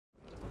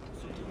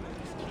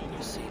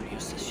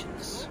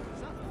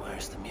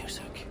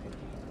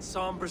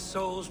somber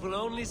souls will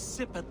only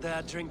sip at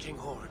their drinking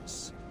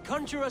horns.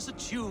 Conjure us a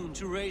tune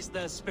to raise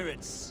their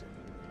spirits.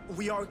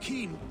 We are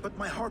keen, but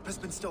my harp has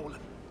been stolen.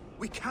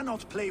 We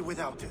cannot play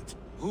without it.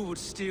 Who would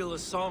steal a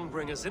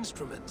songbringer's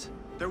instrument?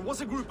 There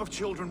was a group of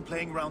children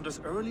playing round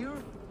us earlier,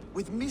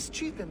 with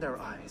mischief in their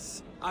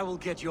eyes. I will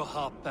get your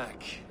harp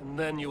back, and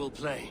then you will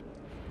play.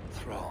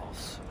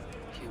 Thralls.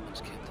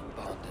 Humans kept in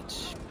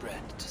bondage,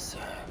 bred to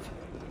serve.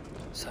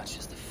 Such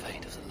is the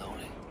fate of the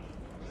lowly.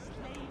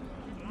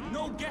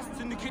 No guests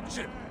in the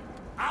kitchen!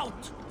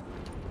 Out!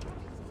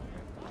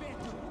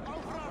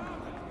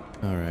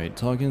 Alright,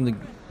 talk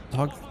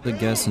the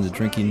guests into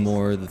drinking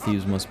more. The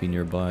thieves must be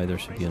nearby. There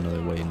should be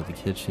another way into the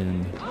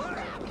kitchen.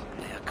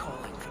 They are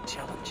calling for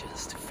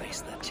challengers to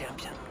face their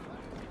champion.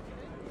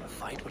 A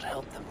fight would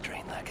help them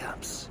drain their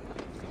cups.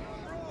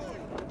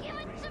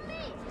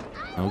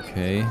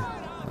 Okay.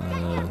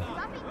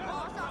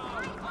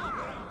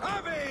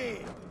 Harvey!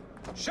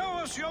 Show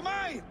us your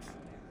might!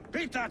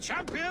 Beat our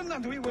champion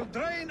and we will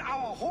drain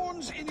our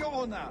horns in your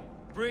honor.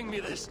 Bring me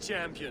this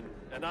champion,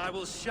 and I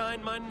will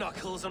shine my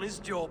knuckles on his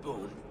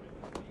jawbone.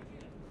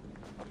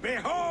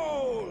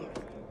 Behold!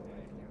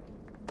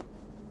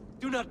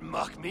 Do not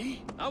mock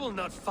me. I will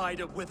not fight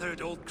a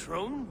withered old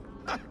crone.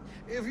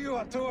 If you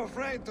are too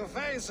afraid to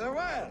face her,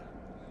 well,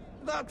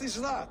 that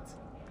is that.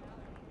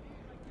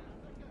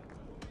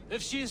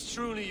 If she is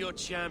truly your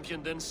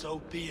champion, then so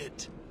be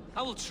it.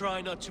 I will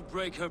try not to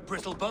break her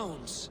brittle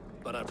bones,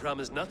 but I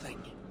promise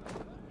nothing.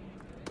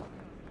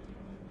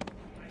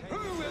 Who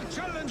will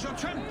challenge your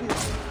champion?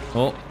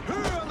 Oh, Who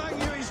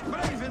among you is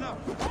brave enough?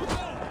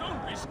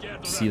 Don't be scared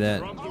of see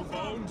that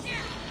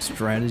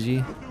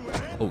strategy?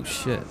 Oh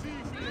shit.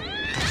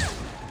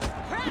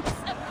 Perhaps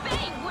a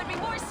fang would be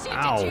more suited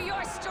Ow. to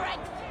your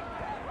strength.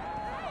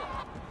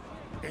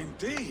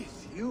 Indeed,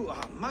 you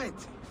are mighty.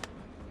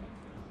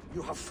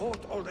 You have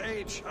fought old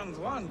age and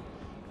won.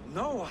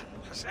 No one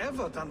has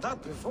ever done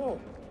that before.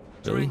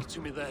 Really? Drink to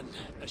me then,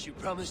 as you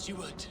promised you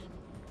would.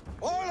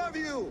 All of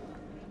you,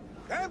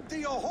 empty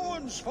your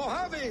horns for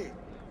Harvey.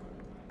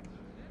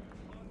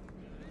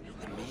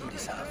 The mead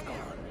is half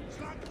gone.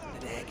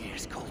 The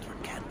Aegir's cauldron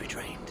can be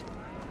drained.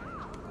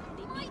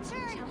 My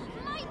turn.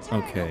 My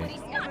turn. Okay.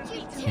 Not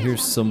you too.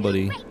 Here's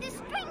somebody Break the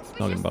strings with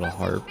talking your about a fuzzy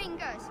harp.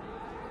 fingers.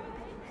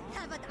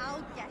 Have it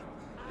out there.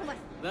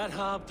 That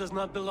harp does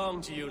not belong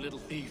to you, little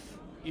thief.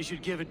 You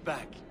should give it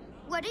back.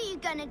 What are you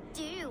gonna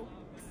do?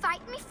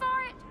 Fight me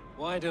for it?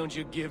 Why don't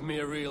you give me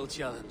a real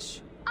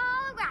challenge?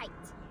 All right.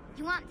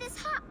 You want this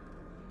harp?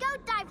 Go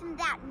dive in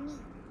that meat.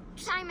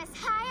 Climb as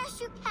high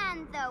as you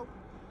can, though.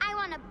 I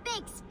want a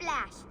big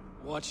splash.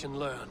 Watch and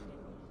learn.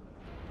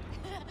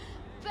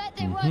 Bet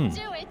they won't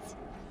do it.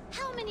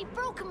 How many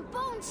broken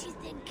bones you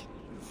think?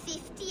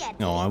 50 at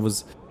No, I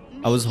least.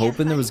 was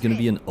hoping there was gonna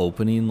be an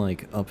opening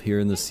like up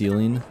here in the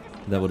ceiling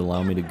that would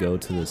allow me to go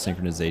to the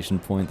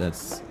synchronization point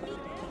that's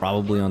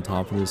probably on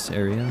top of this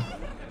area.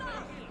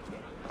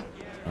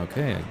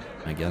 Okay,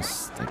 I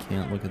guess I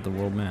can't look at the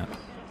world map.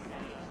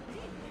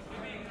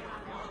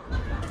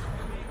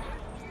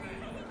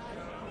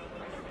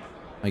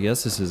 I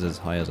guess this is as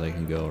high as I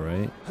can go,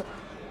 right?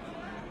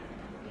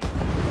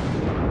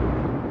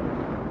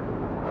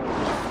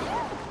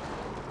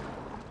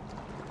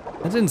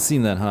 That didn't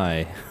seem that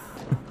high.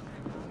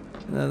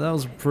 That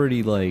was a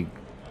pretty, like,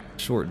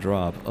 short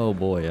drop. Oh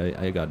boy,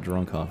 I got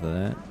drunk off of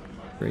that.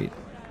 Great.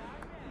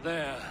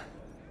 There.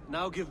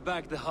 Now give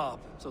back the harp,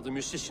 so the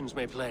musicians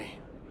may play.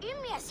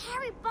 Ymria's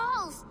hairy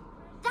balls.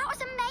 That was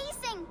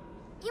amazing.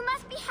 You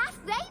must be half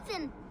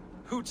raven.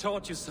 Who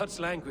taught you such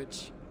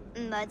language?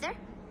 Mother?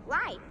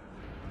 Why?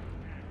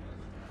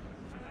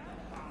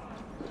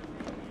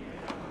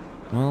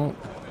 Well,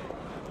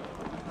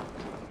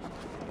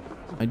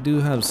 I do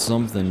have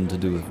something to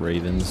do with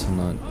ravens. I'm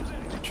not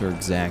sure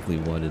exactly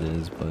what it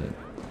is, but...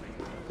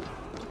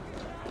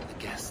 The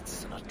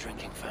guests are not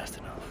drinking fast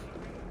enough.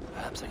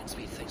 Perhaps I can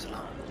speed things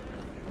along.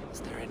 Is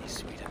there any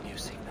sweeter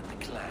music than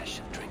the clash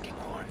of drinking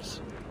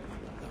horns?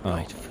 The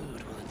right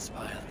food will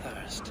inspire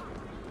thirst.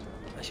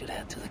 I should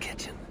head to the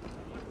kitchen.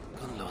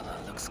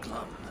 Gunnlöda looks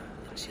glum,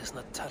 and she has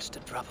not touched a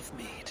drop of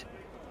mead.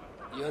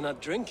 You're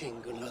not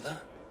drinking, Gunnlöda?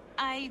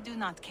 I do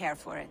not care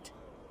for it.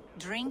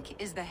 Drink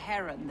is the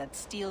heron that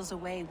steals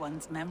away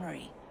one's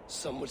memory.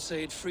 Some would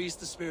say it frees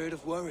the spirit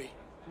of worry.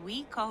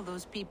 We call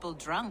those people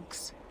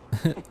drunks.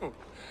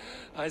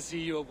 I see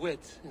your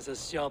wit is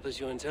as sharp as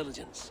your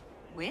intelligence.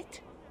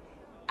 Wit?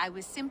 I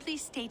was simply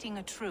stating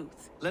a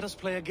truth. Let us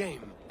play a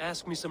game.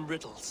 Ask me some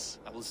riddles.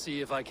 I will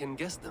see if I can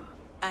guess them.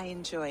 I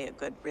enjoy a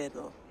good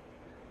riddle.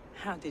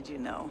 How did you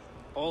know?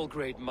 All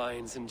great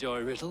minds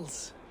enjoy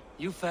riddles.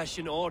 You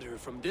fashion order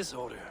from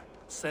disorder,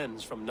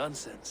 sense from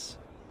nonsense.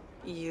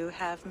 You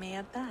have me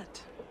at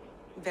that.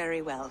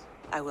 Very well,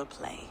 I will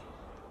play.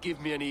 Give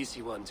me an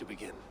easy one to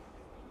begin.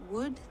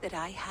 Would that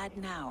I had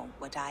now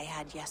what I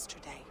had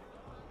yesterday.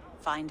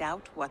 Find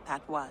out what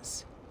that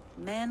was.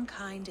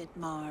 Mankind it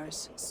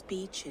mars,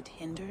 speech it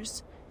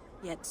hinders,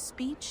 yet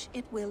speech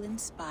it will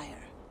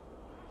inspire.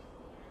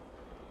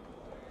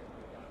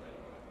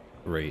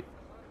 Great.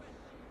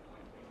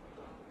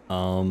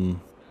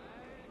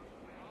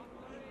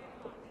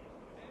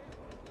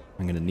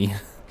 I'm gonna need.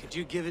 Could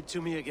you give it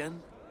to me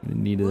again? I'm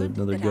gonna need Would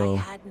another that go. I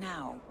had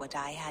now what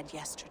I had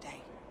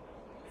yesterday.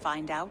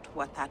 Find out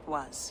what that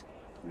was.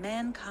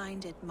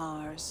 Mankind it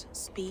mars,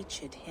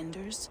 speech it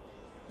hinders,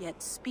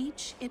 yet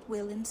speech it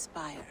will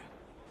inspire.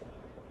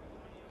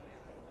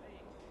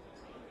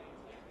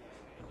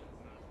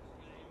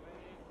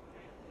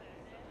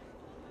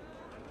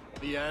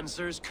 The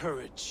answer's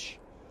courage.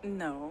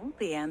 No,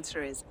 the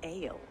answer is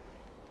ale.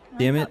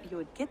 Damn I it. thought you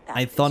would get that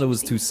I thought it because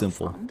was you too seem so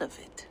simple. fond of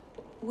it.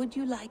 Would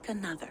you like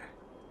another?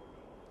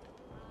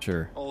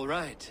 Sure. All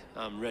right,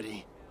 I'm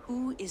ready.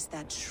 Who is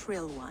that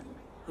shrill one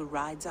who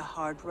rides a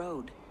hard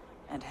road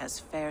and has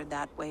fared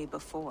that way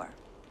before?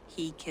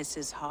 He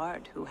kisses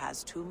hard who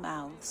has two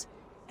mouths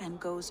and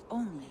goes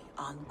only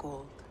on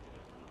gold.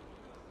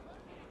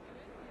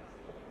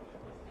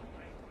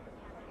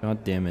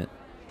 God damn it.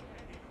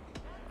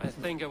 I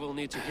think I will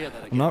need to hear that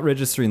again. I'm not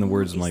registering the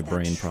words in Who my is that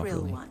brain shrill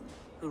properly. one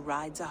who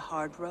rides a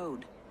hard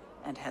road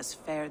and has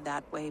fared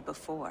that way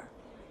before?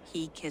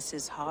 He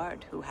kisses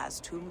hard who has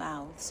two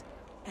mouths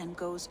and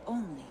goes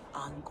only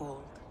on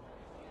gold.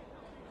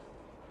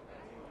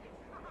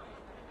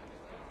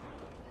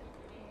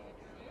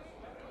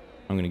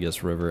 I'm gonna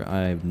guess river.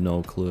 I have no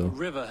A clue.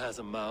 river has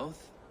a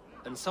mouth,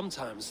 and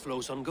sometimes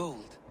flows on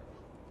gold.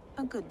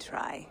 A good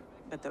try,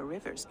 but the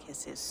river's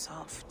kiss is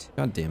soft.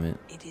 God damn it.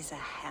 It is a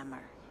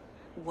hammer.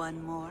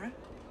 One more.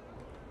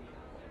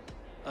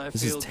 I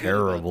This feel is good about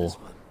terrible. this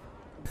one.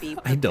 Be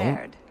I don't.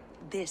 prepared.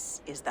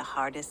 This is the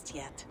hardest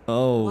yet.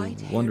 Oh,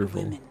 White-haired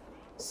wonderful. women,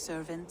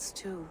 servants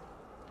too,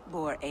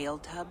 bore ale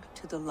tub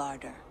to the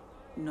larder.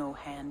 No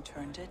hand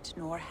turned it,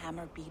 nor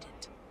hammer beat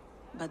it.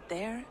 But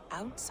there,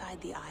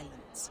 outside the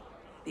islands,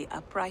 the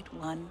upright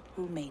one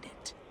who made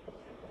it.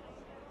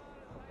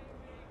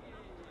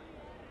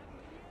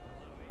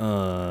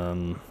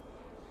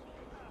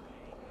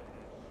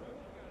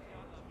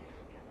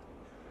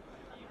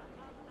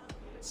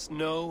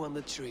 Snow on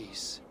the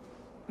trees.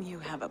 You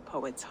have a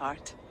poet's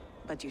heart,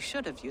 but you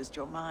should have used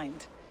your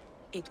mind.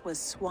 It was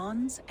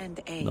swans and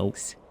eggs. Nope.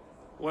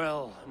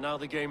 Well, now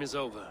the game is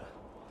over.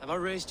 Have I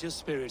raised your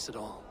spirits at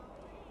all?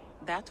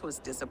 That was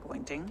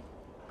disappointing.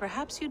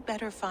 Perhaps you'd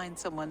better find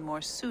someone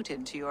more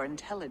suited to your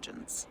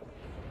intelligence.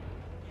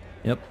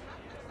 Yep.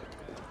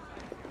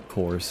 Of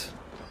course.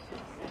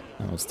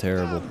 That was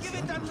terrible. Give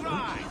it a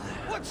try.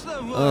 What's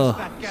the worst Ugh.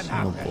 that can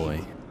Oh happen?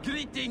 boy.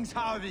 Greetings,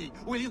 Harvey.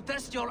 Will you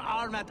test your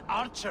arm at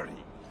archery?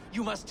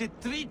 You must hit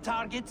 3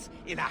 targets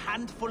in a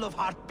handful of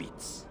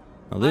heartbeats.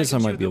 Now this I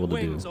can might shoot be the able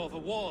to do. wings off a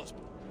wasp.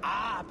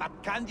 Ah, but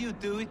can you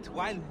do it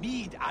while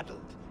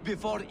mead-addled?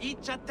 Before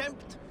each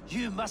attempt,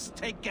 you must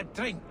take a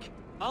drink.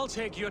 I'll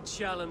take your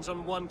challenge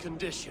on one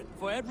condition.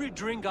 For every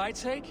drink I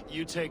take,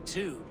 you take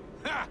 2.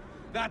 Ha!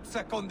 That's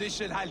a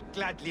condition I'll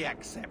gladly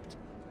accept.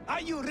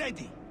 Are you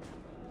ready?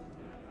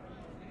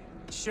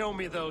 Show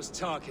me those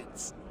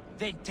targets.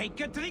 Then take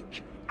a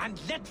drink and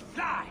let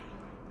fly.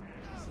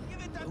 Give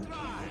it a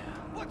try.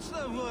 What's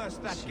the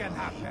worst that can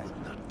happen?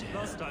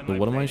 Last time But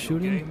what am I played your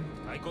shooting? game,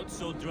 I got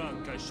so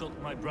drunk I shot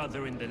my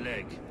brother in the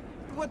leg.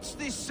 What's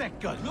the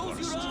second Close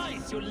worst? your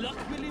eyes, your luck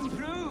will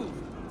improve.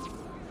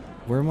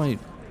 Where am I?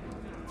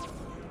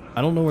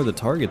 I don't know where the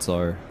targets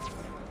are.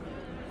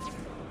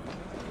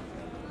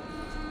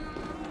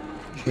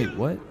 Wait,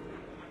 what?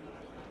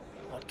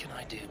 What can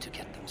I do to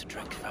get them to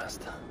drink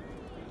faster?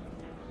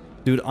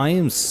 Dude, I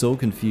am so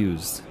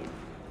confused.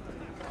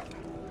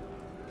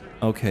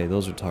 Okay,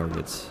 those are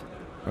targets.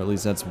 Or at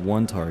least that's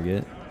one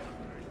target.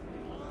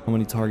 How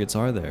many targets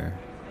are there?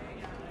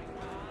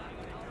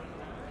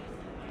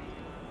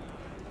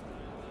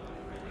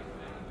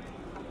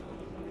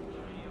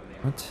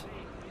 What?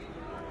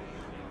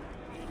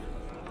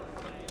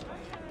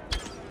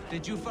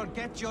 Did you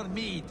forget your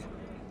mead?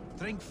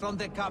 Drink from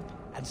the cup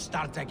and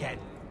start again.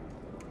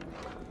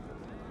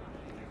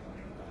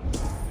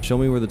 Show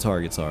me where the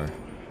targets are.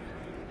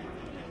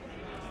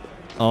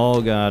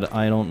 Oh god,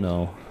 I don't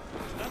know.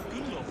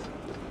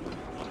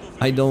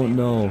 I don't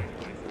know.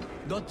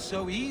 Not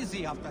so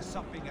easy after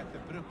supping at the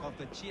brook of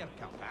the cheer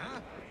cup, huh?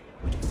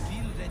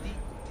 Feel ready,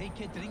 take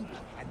a drink,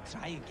 and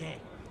try again.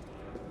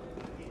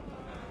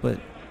 But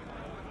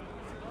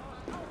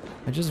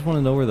I just want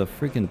to know where the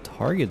freaking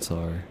targets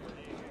are.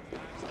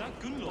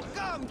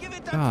 Come, give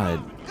it a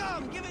God. try.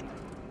 Come, give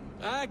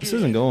it. This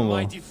isn't going well.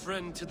 Mighty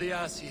friend to the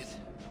Aesir.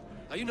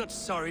 Are you not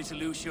sorry to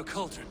lose your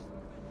cauldron?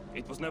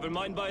 It was never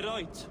mine by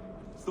right.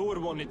 Thor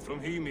won it from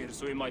Hymir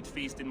so he might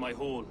feast in my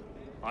hall.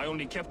 I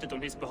only kept it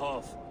on his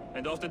behalf.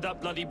 And after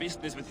that bloody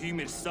business with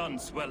Hymir's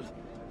sons, well,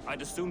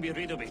 I'd as soon be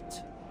rid of it.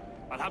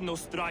 I'll have no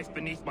strife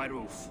beneath my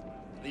roof.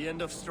 The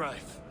end of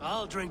strife.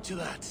 I'll drink to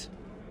that.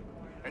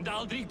 And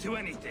I'll drink to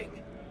anything.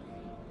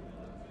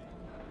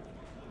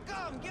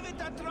 Come, give it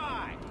a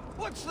try.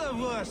 What's the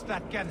worst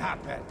that can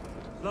happen?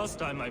 Last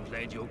time I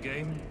played your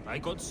game, I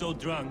got so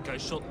drunk I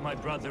shot my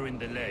brother in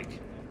the leg.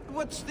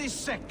 What's the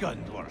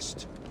second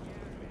worst?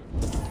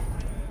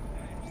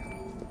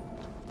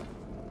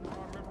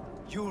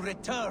 You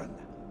return.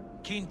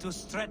 Keen to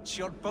stretch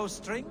your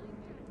bowstring?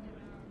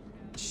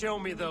 Show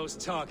me those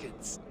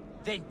targets.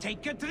 Then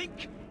take a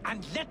drink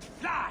and let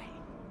fly.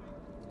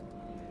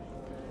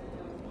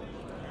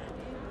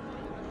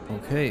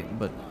 Okay,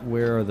 but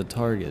where are the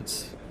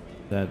targets?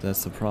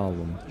 That's the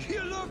problem.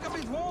 You look a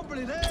bit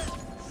wobbly there.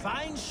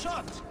 Fine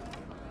shot.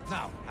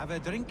 Now, have a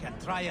drink and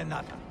try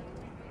another.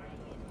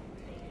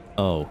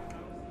 Oh.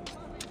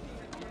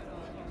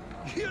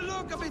 You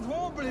look a bit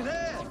wobbly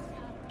there.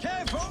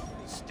 Careful.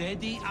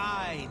 Steady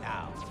eye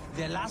now.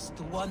 The last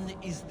one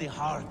is the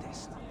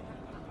hardest.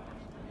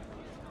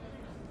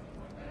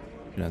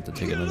 Gonna have to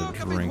take You another look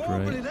a bit drink,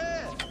 wobbly right?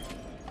 there.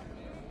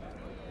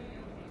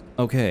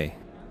 Okay.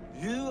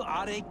 You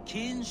are a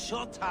keen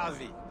shot,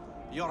 Harvey.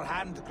 Your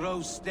hand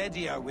grows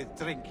steadier with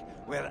drink,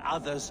 where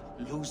others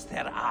lose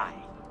their eye.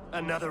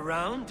 Another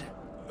round?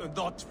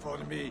 Not for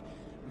me.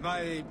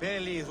 My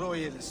belly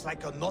roils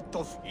like a knot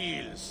of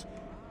eels.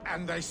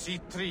 And I see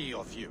 3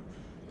 of you.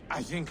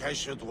 I think I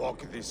should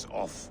walk this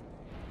off.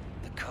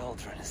 The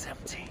cauldron is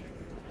empty.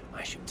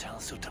 I should tell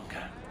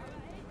Suttungr.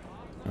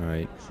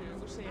 Alright.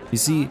 You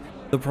see,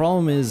 the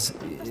problem is,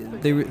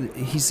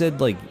 he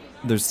said, like,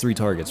 there's 3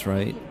 targets,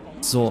 right?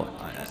 So,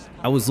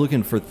 I was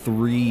looking for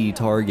 3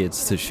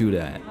 targets to shoot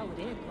at.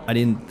 I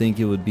didn't think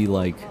it would be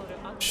like,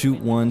 shoot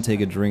one,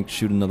 take a drink,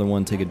 shoot another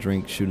one, take a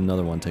drink, shoot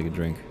another one, take a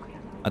drink.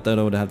 I thought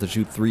I would have to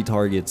shoot 3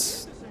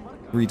 targets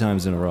 3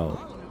 times in a row.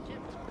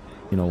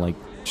 You know, like,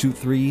 shoot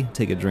 3,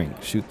 take a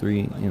drink, shoot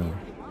 3, you know.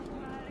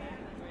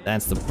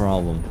 That's the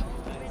problem.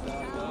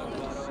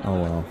 Oh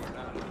well.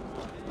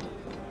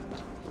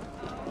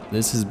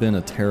 This has been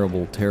a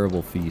terrible,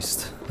 terrible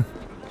feast.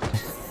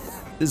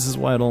 This is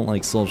why I don't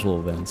like social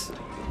events.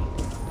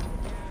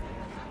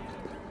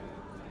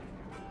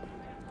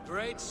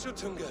 Great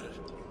Suttungr.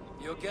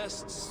 Your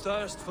guests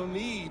thirst for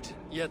mead,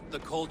 yet the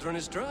cauldron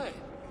is dry.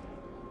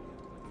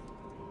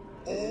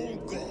 All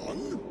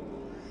gone?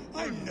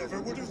 I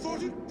never would have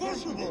thought it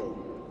possible.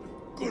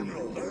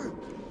 Gunrother?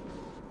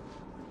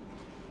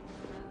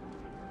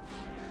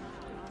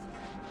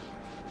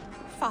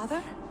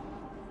 Father?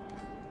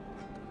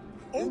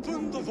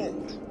 Open the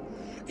vault.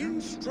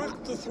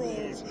 Instruct the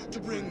thralls to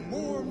bring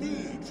more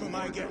mead for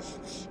my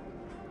guests.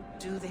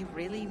 Do they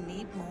really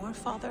need more,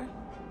 Father?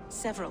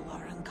 Several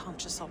are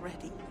unconscious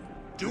already.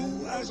 Do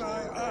as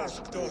I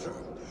ask, daughter.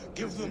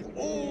 Give them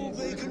all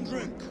they can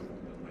drink.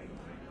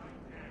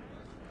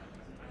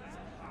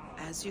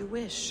 As you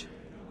wish.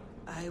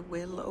 I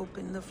will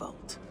open the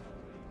vault.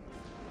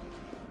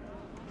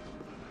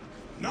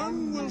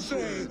 None will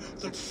say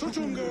that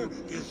Suttungr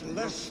is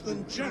less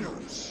than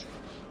generous.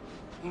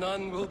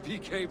 None will be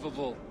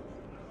capable.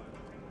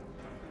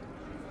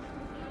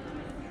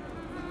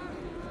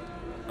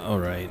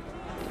 Alright.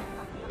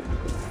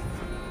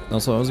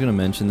 Also, I was gonna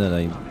mention that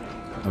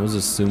I was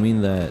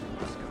assuming that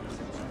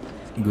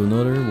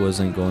Gunnar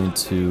wasn't going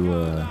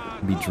to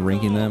be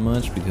drinking that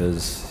much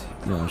because,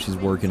 you know, she's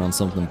working on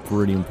something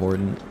pretty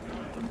important.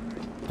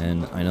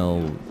 And I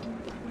know,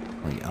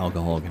 like,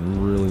 alcohol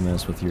can really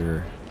mess with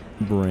your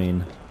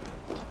brain.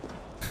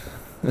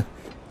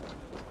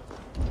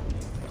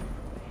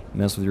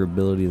 Mess with your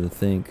ability to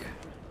think,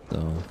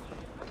 so...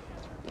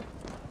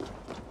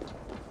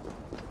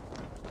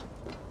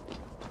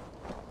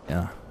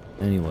 Yeah,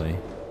 anyway.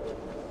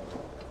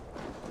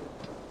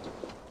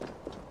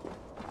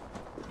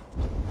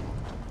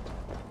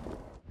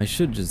 I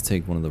should just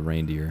take one of the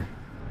reindeer.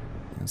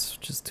 It's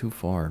just too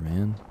far,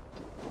 man.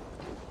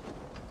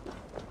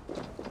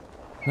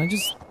 Can I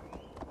just...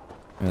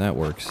 Yeah, that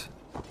works.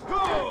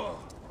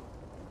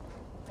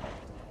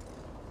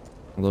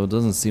 Although it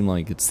doesn't seem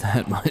like it's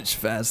that much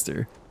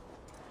faster.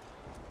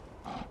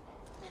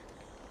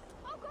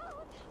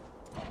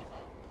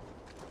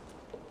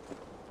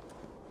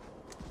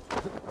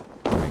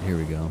 Alright, here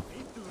we go.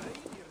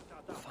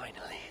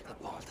 Finally, the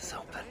vault is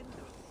open.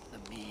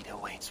 The mead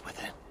awaits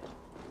within.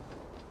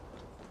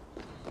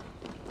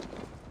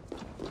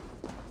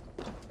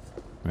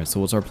 Alright, so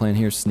what's our plan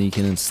here? Sneak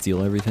in and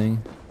steal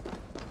everything?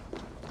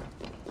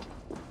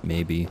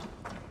 Maybe.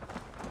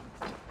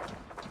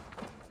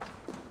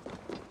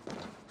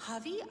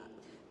 Javi,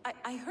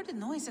 I heard a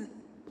noise and...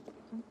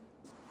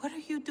 What are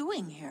you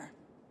doing here?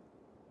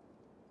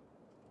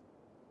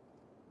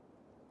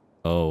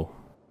 Oh.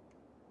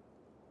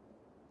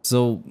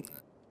 So,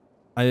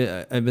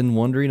 I've been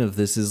wondering if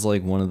this is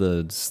like one of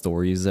the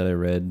stories that I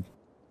read,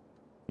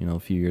 you know, a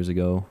few years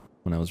ago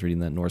when I was reading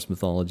that Norse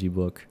mythology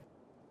book.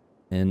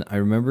 And I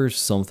remember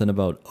something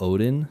about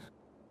Odin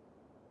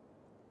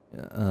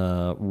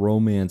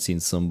romancing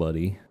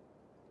somebody.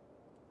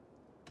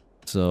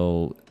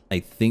 So, I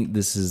think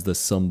this is the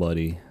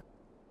somebody.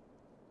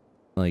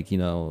 Like, you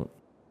know,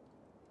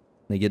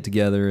 they get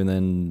together and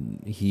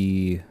then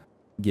he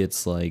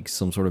gets like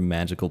some sort of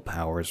magical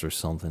powers or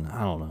something.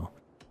 I don't know.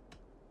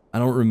 I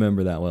don't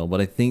remember that well,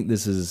 but I think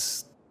this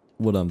is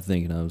what I'm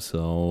thinking of,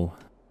 so...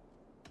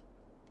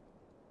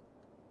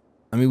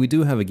 I mean, we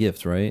do have a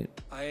gift, right?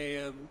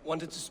 I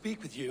wanted to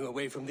speak with you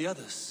away from the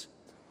others.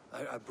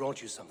 I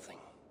brought you something.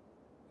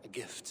 A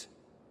gift.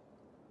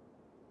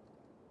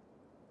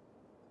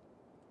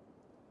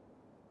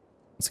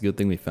 It's a good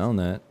thing we found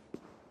that.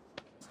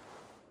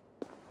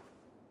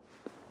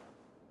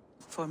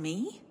 For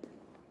me?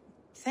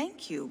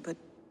 Thank you, but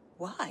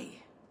why?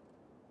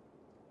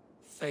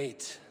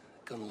 Fate,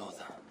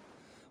 Gunlotha.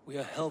 We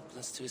are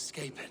helpless to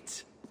escape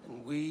it.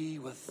 And we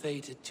were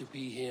fated to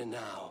be here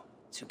now,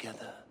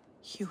 together.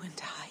 You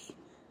and I?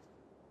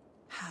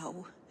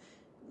 How?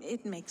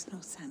 It makes no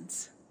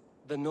sense.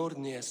 The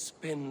Nordnir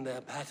spin their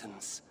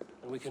patterns,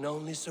 and we can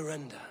only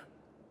surrender.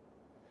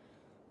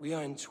 We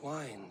are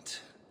entwined,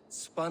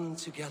 spun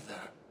together.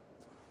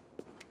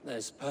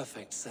 There's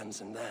perfect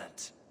sense in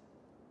that.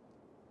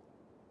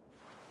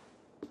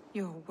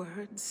 Your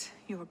words,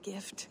 your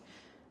gift,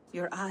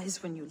 your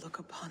eyes when you look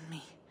upon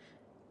me.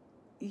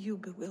 You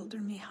bewilder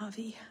me,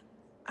 Javi.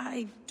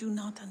 I do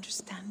not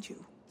understand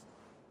you.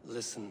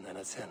 Listen and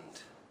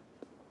attend.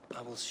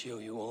 I will show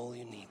you all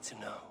you need to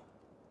know.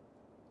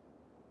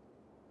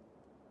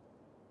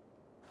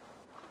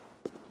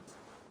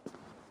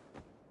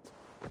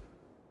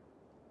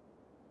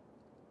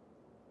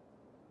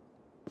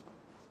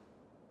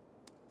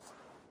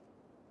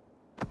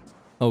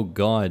 Oh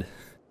god.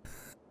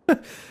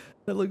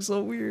 That looks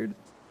so weird.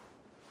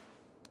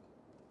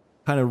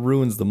 Kind of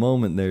ruins the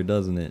moment there,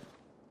 doesn't it?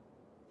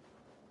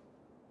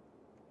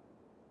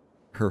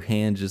 Her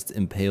hand just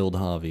impaled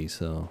Javi,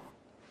 so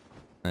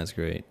that's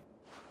great.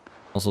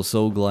 Also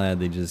so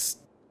glad they just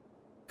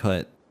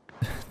cut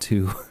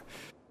to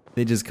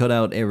they just cut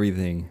out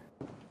everything.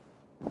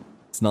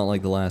 It's not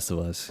like The Last of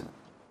Us.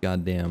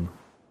 God damn.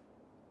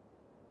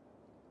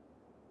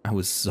 I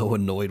was so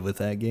annoyed with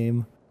that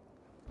game.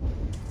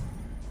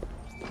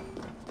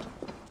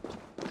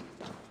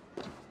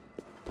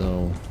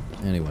 So,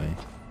 anyway.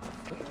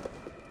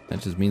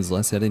 That just means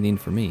less editing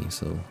for me,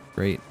 so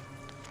great.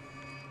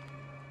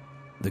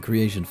 The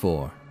Creation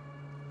 4.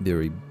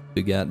 Buri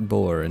begat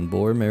Bor, and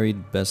Bor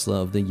married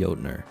Besla of the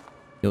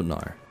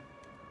Jotnar.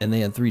 And they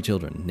had 3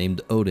 children,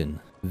 named Odin,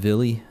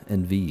 Vili,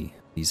 and Vi.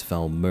 These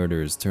foul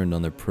murderers turned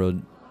on their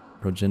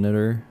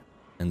progenitor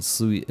and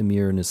slew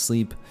Ymir in his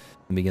sleep,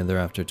 and began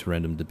thereafter to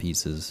rend him to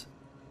pieces.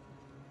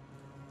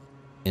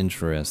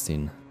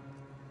 Interesting.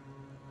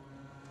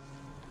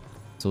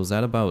 So is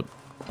that about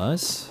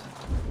us?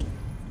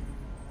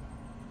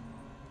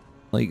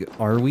 Like,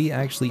 are we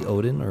actually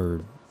Odin,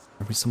 or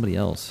are we somebody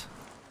else?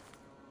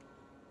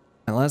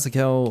 At last the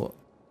cow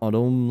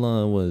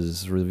Audomla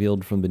was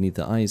revealed from beneath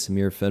the ice.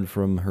 Ymir fed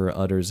from her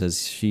udders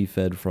as she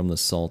fed from the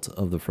salt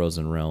of the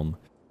frozen realm.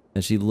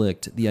 As she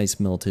licked, the ice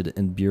melted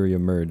and Buri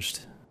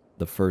emerged,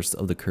 the first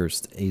of the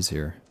cursed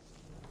Aesir.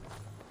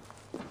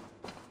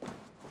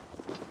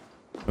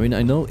 I mean,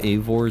 I know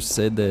Eivor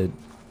said that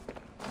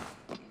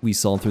we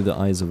saw through the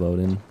eyes of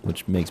Odin,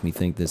 which makes me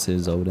think this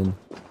is Odin,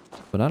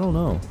 but I don't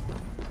know.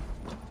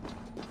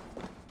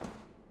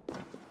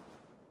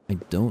 I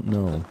don't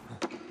know.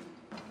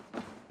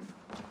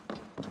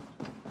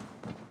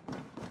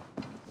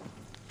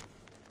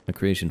 A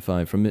Creation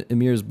 5. From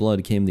Ymir's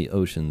blood came the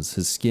oceans.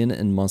 His skin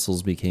and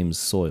muscles became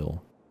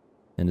soil,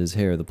 and his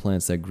hair the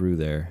plants that grew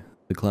there.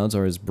 The clouds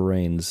are his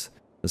brains,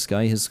 the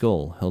sky his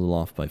skull, held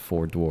aloft by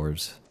 4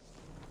 dwarves.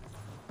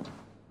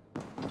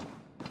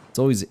 It's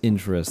always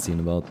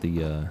interesting about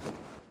the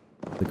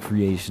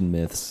creation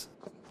myths,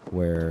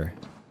 where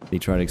they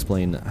try to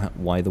explain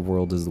why the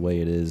world is the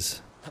way it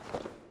is.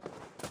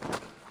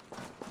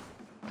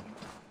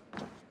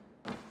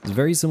 It's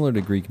very similar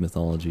to Greek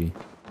mythology.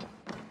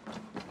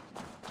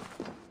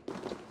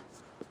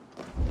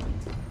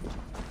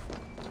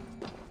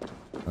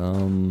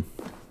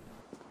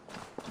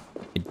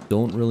 I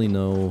don't really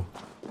know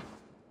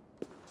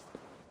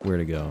where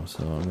to go,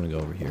 so I'm gonna go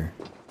over here.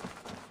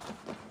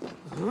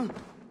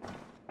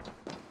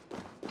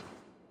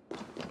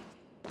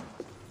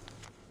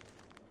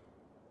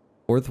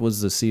 Fourth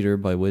was the cedar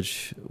by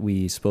which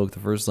we spoke the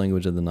first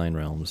language of the 9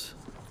 realms.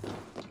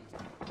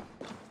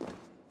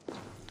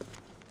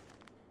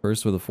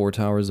 First were the 4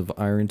 towers of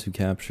iron to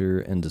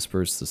capture and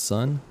disperse the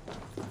sun.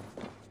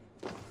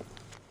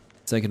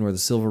 Second were the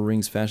silver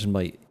rings fashioned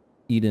by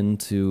Idun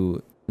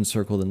to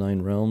encircle the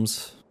 9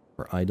 realms,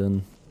 or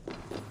Idun.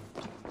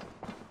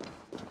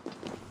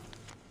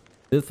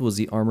 Fifth was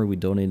the armor we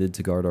donated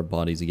to guard our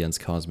bodies against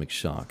cosmic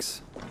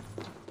shocks.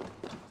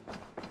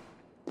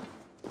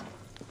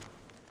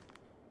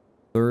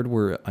 Third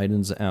were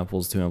Idun's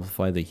apples to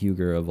amplify the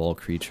hugger of all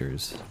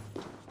creatures.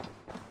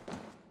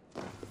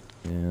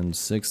 And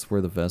sixth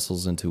were the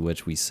vessels into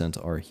which we sent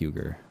our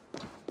hugger.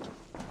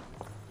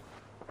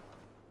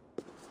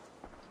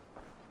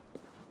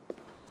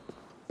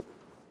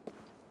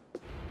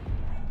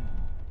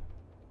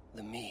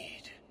 The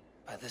mead.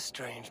 By this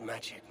strange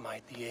magic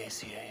might the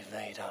Aesir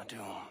evade our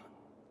doom.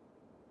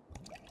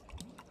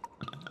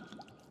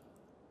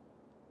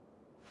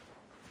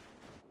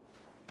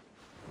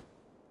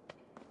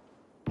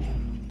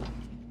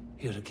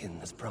 Hyrkin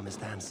has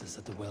promised answers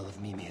at the Well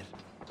of Mimir.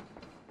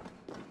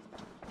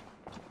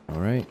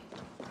 Alright.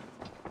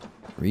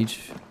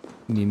 Reach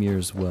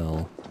Mimir's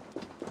well.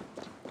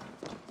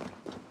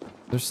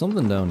 There's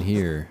something down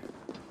here.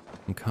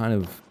 I'm kind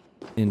of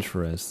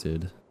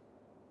interested.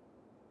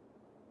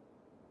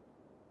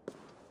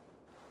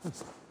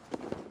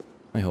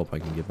 I hope I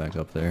can get back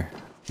up there.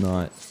 If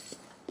not,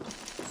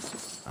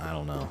 I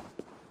don't know.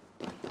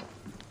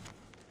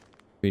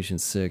 Creation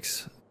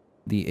 6.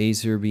 The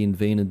Aesir, being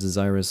vain and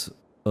desirous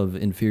of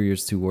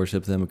inferiors to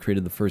worship them,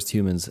 created the first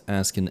humans,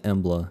 Ask and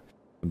Embla,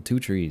 from 2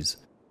 trees.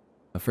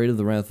 Afraid of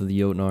the wrath of the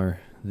Jotnar,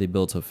 they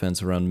built a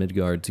fence around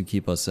Midgard to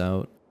keep us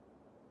out,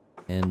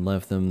 and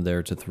left them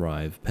there to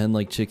thrive, penned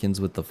like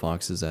chickens with the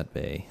foxes at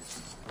bay.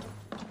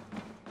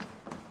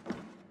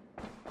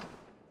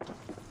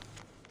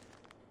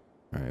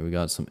 Alright, we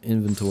got some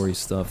inventory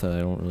stuff that I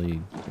don't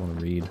really want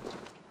to read.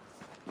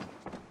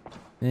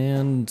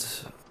 And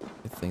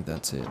I think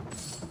that's it.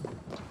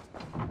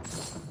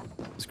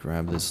 Let's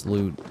grab this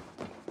loot.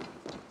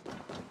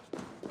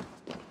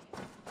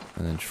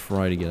 And then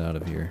try to get out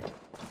of here.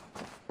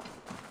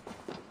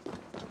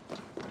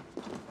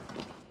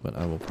 But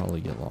I will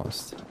probably get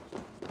lost.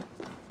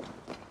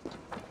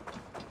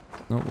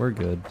 No, we're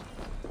good.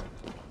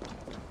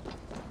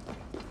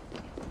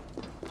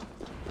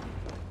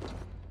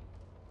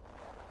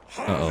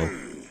 Uh-oh.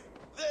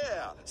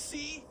 There,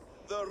 see?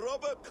 The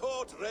robber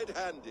caught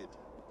red-handed.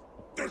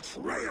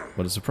 Betrayer!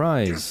 What a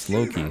surprise,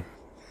 Loki.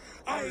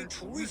 I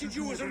treated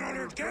you as an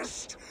honored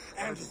guest,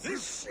 and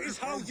this is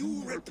how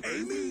you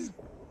repay me?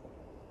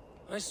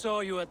 I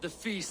saw you at the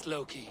feast,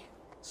 Loki.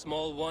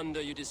 Small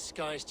wonder you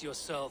disguised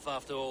yourself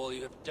after all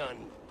you have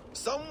done.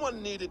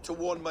 Someone needed to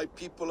warn my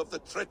people of the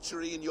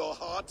treachery in your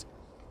heart.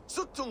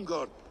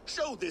 Suttungr,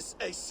 show this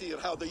Aesir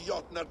how the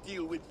Jotnar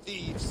deal with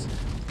thieves.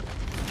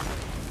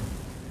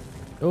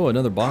 Oh,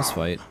 another boss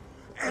fight.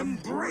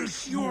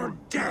 Embrace your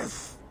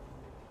death!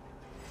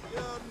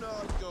 You're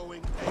not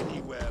going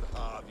anywhere,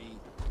 Harvey.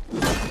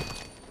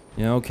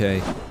 Yeah, okay.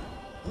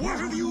 What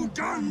have you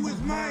done with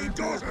my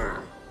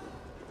daughter?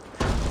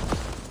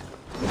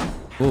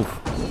 Oof.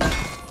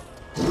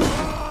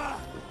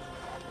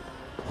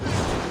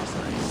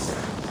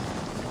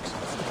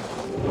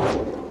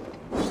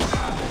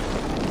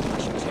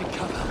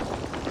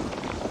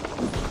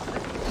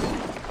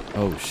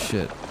 Oh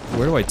shit.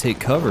 Where do I take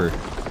cover?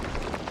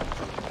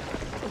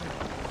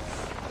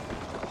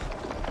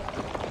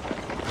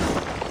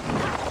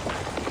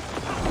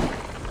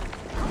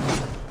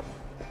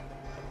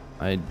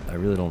 I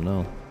really don't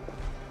know.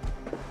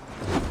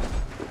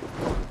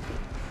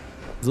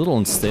 It's a little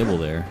unstable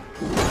there.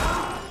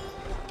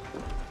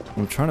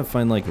 I'm trying to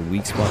find like a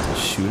weak spot to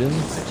shoot him.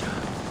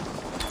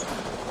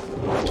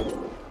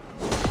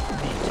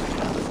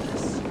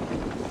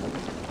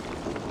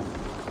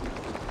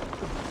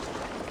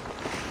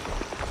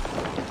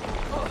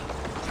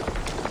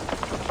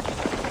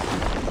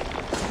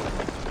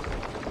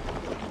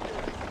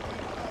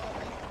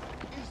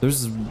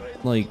 There's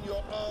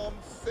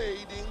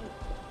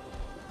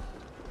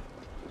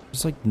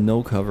like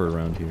no cover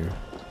around here.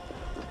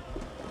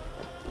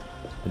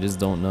 I just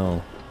don't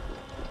know.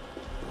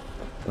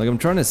 Like, I'm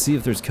trying to see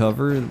if there's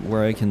cover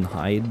where I can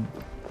hide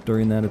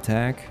during that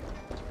attack,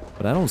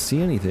 but I don't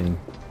see anything.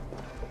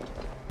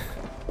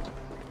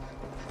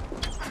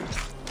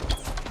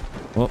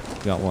 Oh,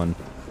 got one.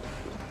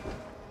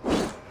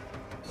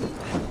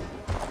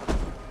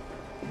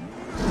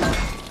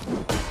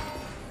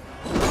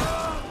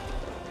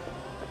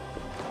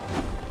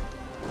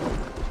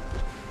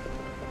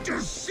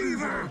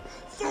 Deceiver!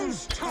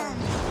 False tongue!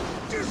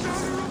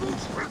 Dishonorable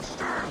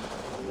trickster!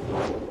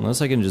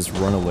 Unless I can just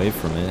run away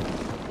from it.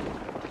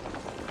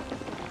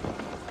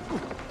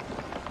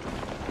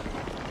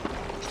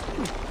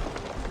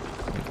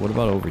 Like, what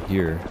about over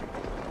here?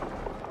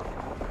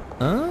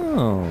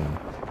 Oh.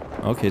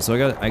 Okay, so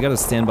I gotta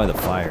stand by the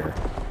fire.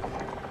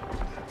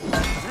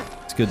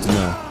 It's good to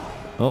know.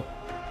 Oh.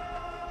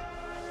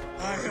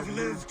 I have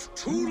lived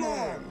too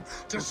long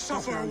to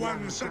suffer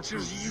one such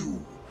as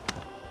you.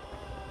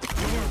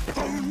 Your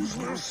bones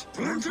will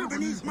splinter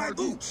beneath my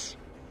boots.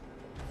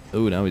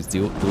 Oh, now he's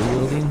dual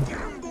wielding.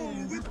 Gamble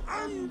with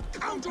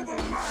uncountable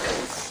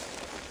lives.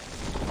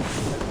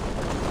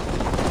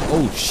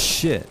 Oh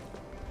shit.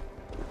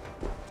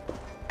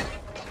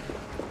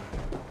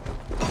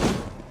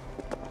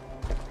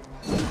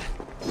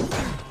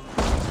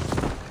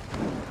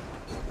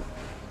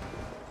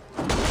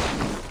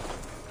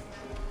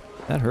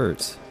 That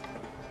hurts.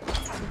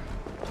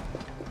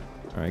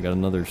 Alright, got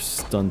another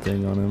stun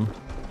thing on him.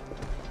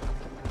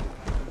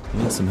 I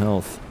need some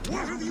health.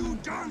 What have you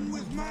done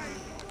with my...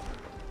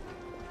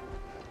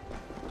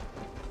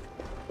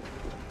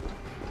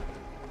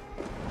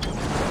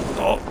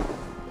 Oh.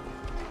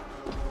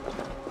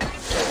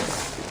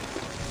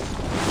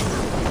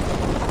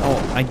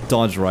 Oh, I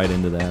dodged right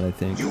into that, I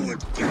think. You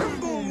would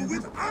gamble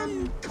with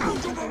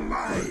uncountable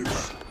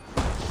lives.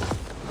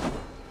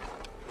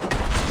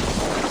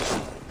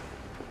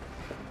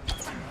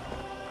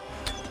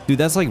 Dude,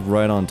 that's like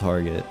right on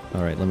target.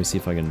 Alright, let me see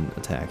if I can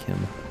attack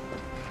him.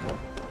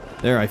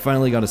 There, I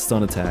finally got a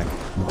stun attack.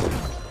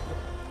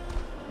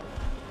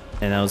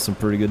 And that was some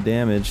pretty good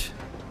damage.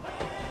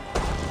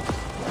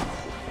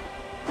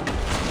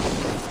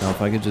 Now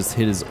if I could just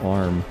hit his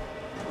arm.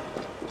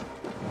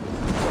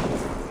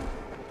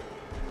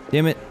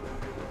 Damn it.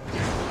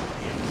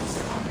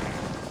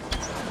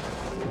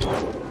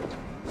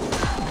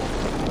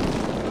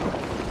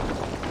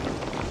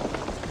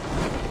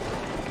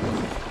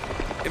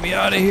 Get me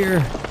out of here.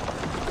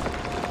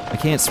 I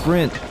can't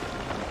sprint.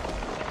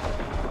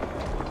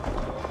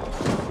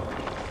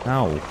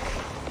 Ow.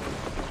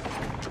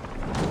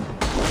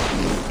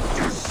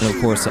 And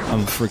of course,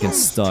 I'm freaking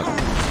stuck.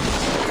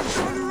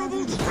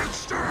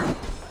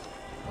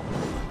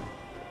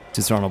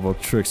 Dishonorable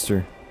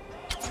trickster.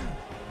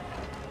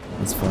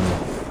 That's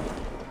funny.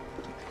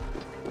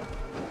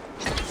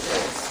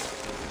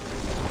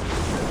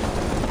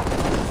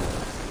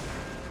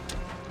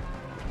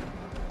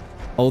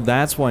 Oh,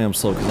 that's why I'm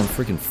slow, because I'm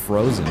freaking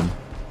frozen.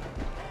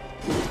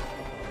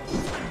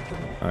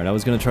 Alright, I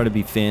was gonna try to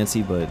be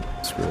fancy, but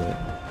screw it.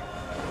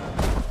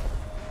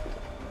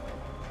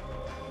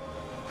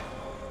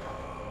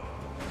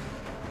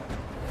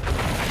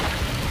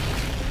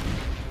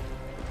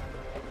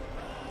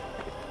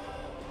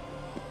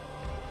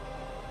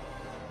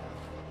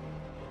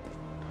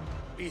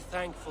 Be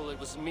thankful it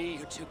was me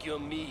who took your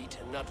meat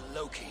and not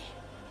Loki.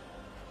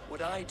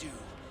 What I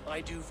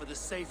do for the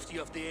safety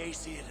of the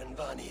Aesir and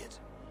Vanir.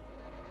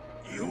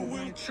 You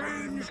will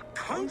change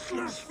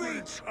countless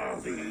fates,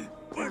 Harvey,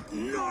 but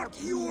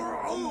not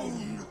your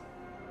own.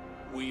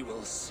 We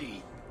will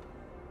see.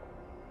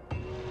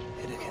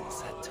 Hidekin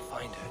said to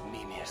find her at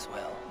Mimir's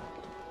well.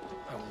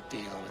 I will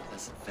deal with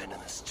this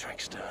venomous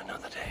trickster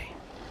another day.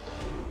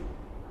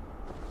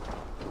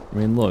 I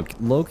mean, look,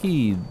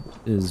 Loki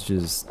is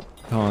just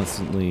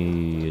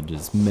constantly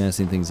just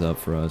messing things up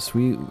for us.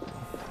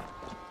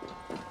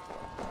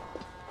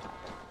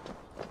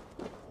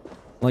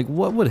 Like,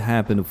 what would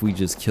happen if we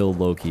just kill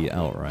Loki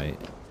outright?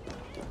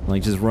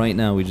 Like, just right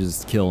now, we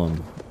just kill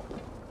him.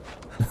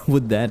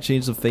 Would that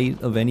change the fate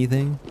of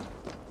anything?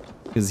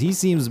 Because he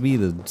seems to be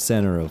the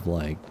center of,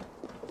 like,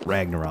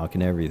 Ragnarok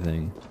and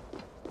everything.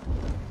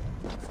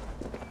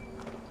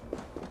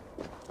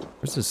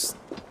 Where's this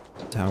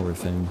tower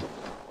thing?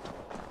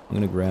 I'm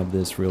gonna grab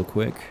this real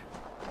quick.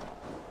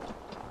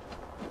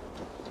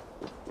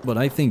 But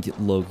I think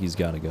Loki's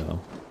gotta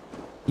go.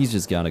 He's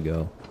just gotta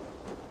go.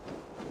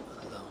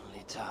 A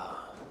lonely tower,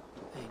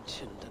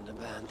 ancient and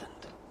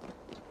abandoned.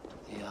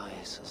 The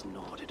ice has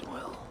gnawed it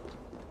well.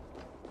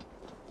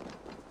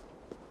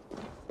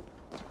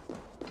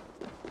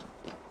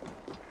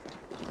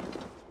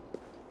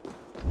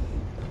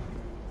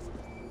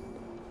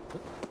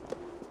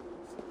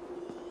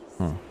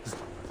 Huh.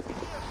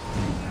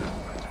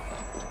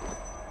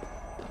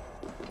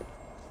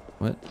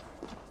 What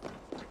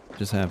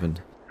just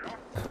happened?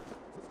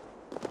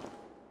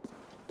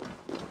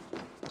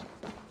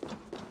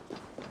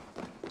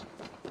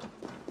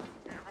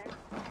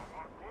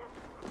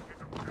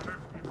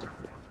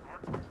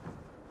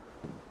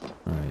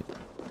 Alright.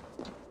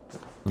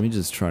 Let me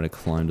just try to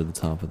climb to the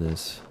top of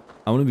this.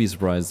 I wouldn't be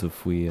surprised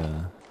if we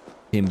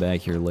came back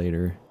here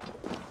later.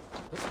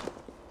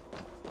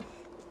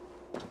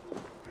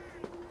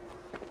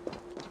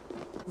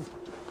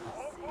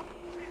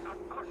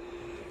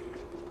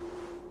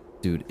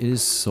 Dude, it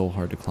is so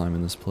hard to climb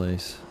in this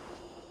place.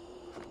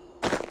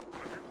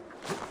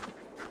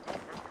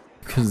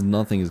 Because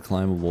nothing is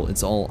climbable.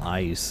 It's all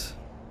ice.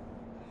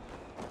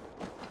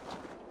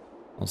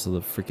 Also,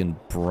 the freaking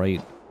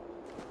bright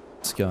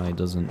sky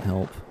doesn't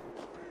help.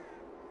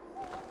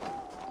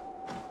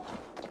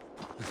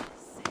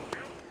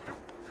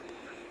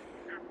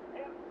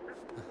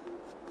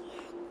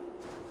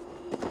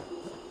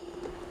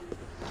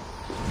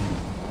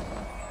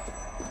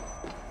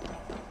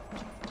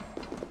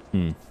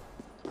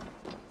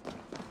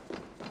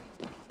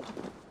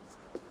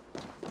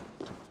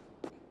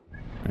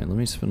 Alright, let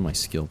me spend my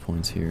skill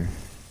points here.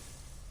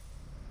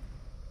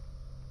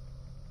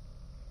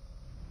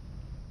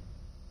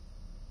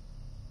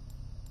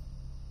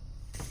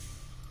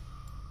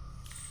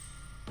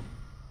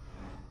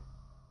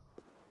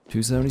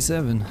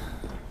 $277.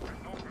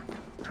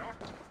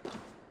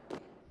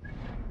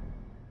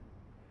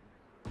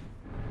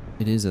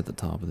 It is at the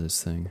top of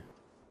this thing.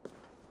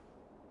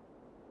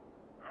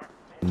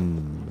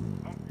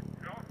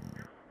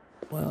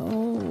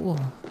 Well,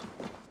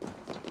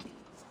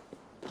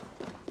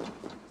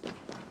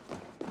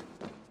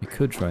 I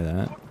could try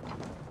that.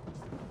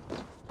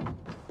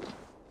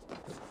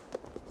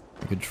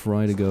 I could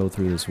try to go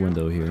through this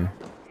window here.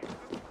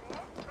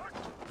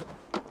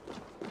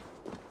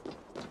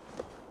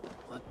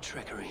 What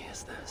trickery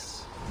is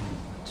this?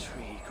 A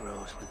tree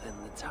grows within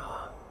the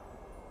tower.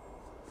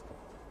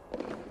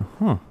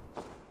 Huh.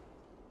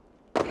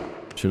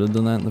 Should have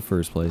done that in the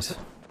first place.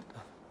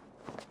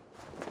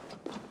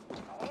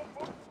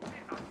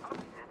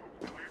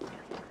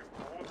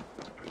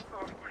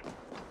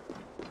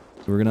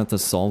 We're gonna have to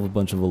solve a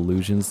bunch of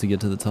illusions to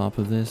get to the top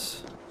of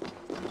this.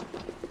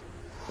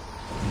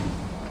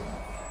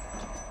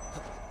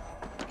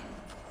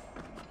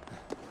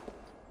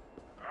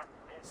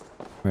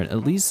 Right,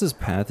 at least this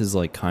path is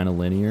like kind of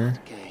linear.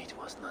 That gate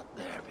was not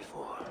there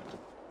before.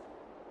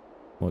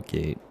 What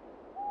gate?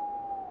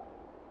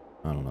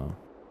 I don't know.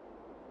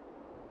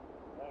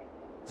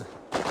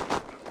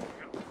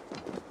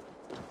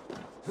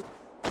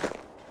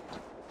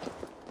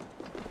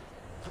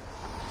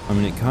 I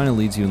mean, it kind of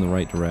leads you in the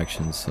right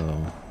direction, so...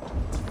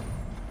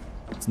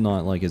 It's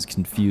not like as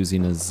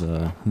confusing as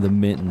the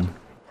mitten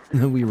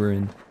that we were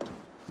in.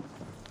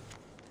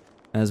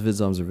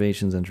 Asvid's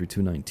observations, entry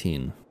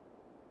 219.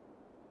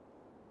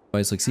 If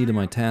I succeed in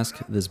my task,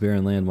 this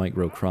barren land might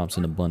grow crops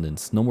in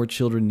abundance. No more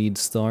children need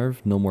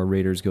starve, no more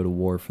raiders go to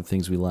war for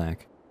things we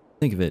lack.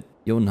 Think of it,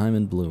 Jotunheim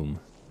in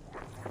bloom.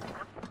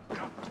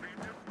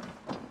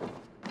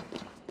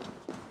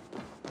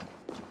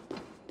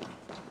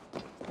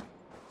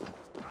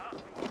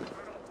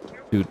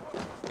 Dude,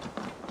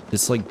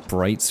 this like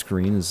bright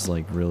screen is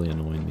like really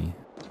annoying me.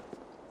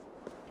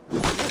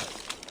 Okay,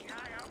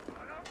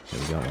 we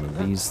got one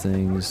of these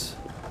things.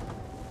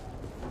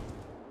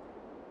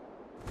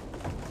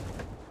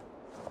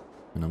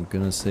 And I'm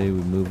gonna say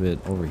we move it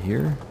over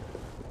here.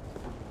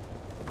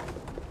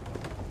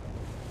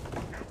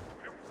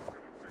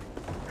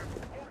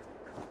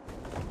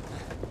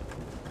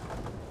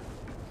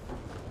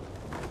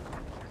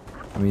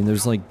 I mean,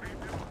 there's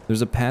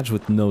a patch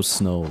with no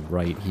snow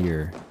right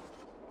here.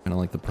 Kind of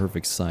like the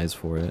perfect size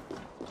for it.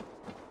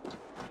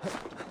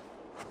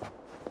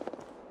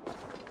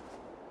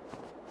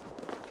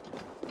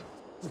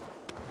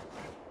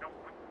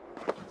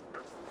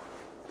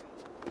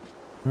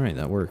 Alright,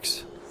 that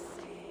works.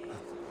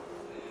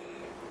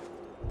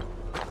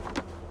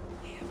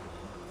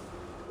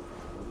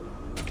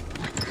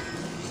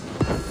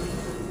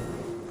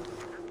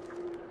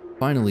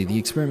 Finally, the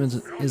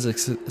experiment is a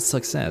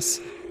success.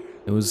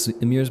 It was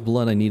Ymir's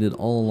blood I needed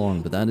all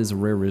along, but that is a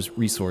rare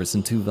resource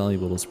and too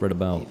valuable to spread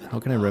about. How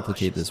can I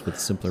replicate this with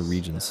simpler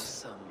regions?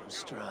 Some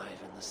strive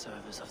in the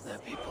service of their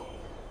people.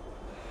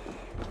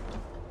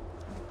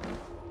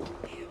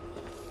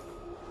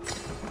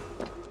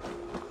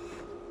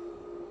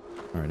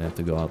 Alright, I have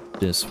to go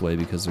out this way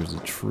because there's a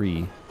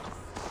tree.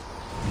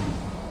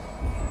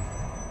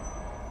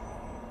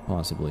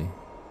 Possibly.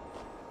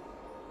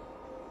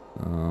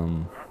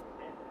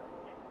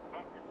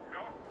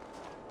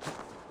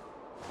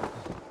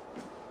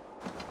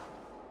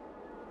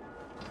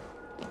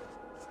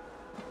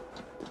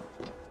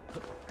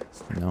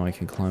 Now I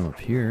can climb up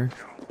here.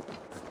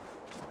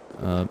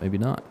 Maybe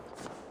not.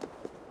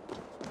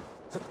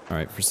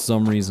 Alright, for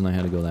some reason I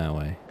had to go that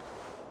way.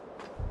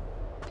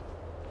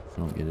 I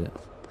don't get it.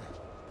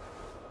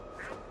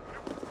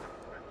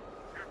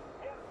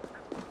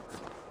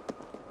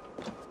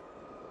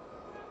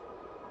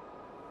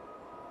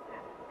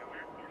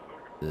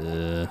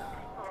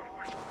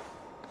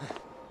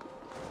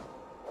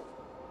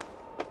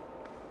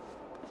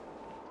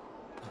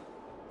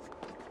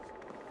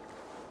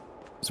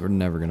 So we're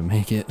never gonna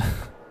make it.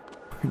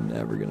 We're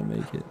never gonna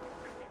make it.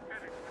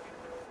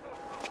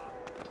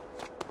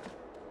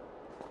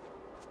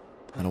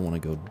 I don't want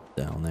to go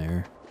down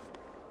there.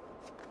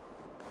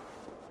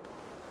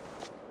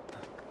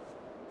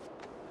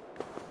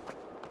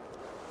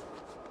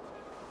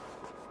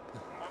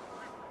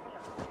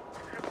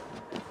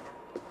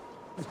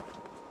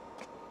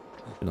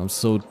 And I'm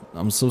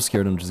so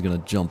scared I'm just gonna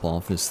jump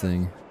off this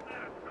thing.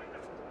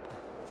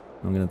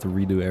 I'm gonna have to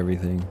redo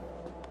everything.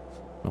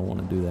 I don't want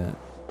to do that.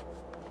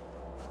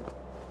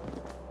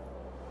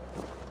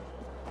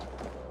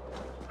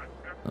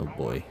 Oh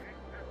boy.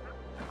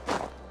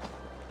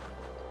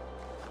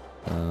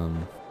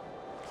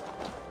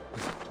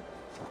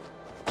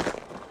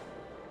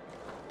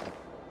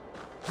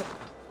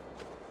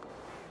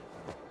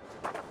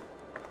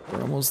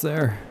 We're almost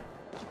there.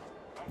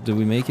 Did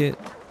we make it?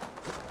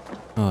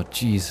 Oh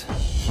jeez,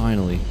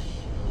 finally.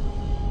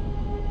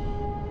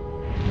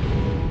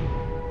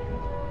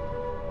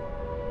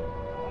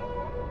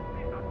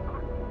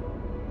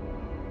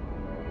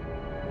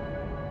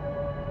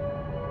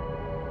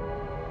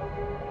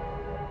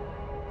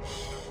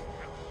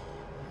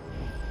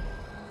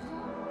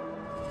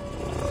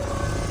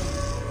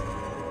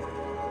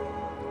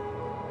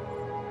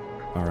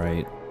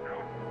 Alright.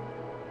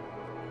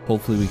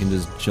 Hopefully we can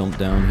just jump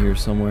down here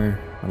somewhere.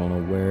 I don't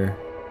know where.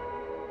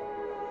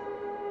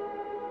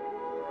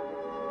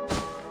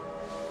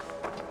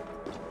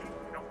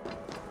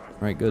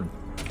 Alright, good.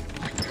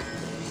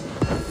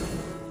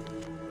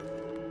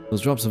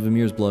 Those drops of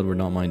Ymir's blood were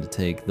not mine to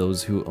take.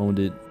 Those who owned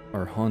it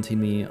are haunting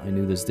me. I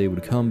knew this day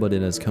would come, but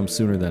it has come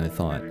sooner than I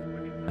thought.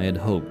 I had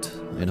hoped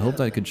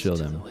I could show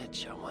them.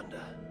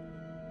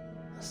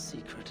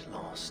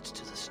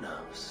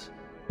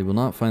 They will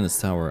not find this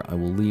tower. I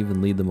will leave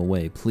and lead them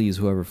away. Please,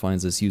 whoever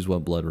finds this, use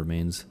what blood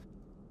remains.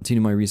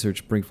 Continue my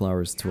research, bring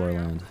flowers to our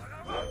land.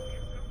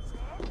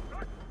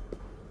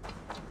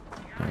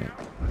 Alright.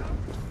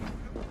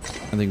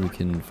 I think we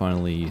can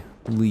finally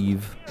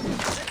leave.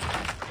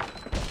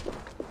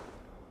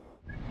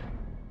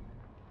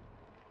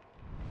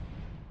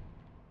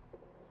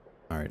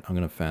 Alright, I'm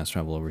gonna fast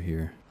travel over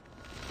here.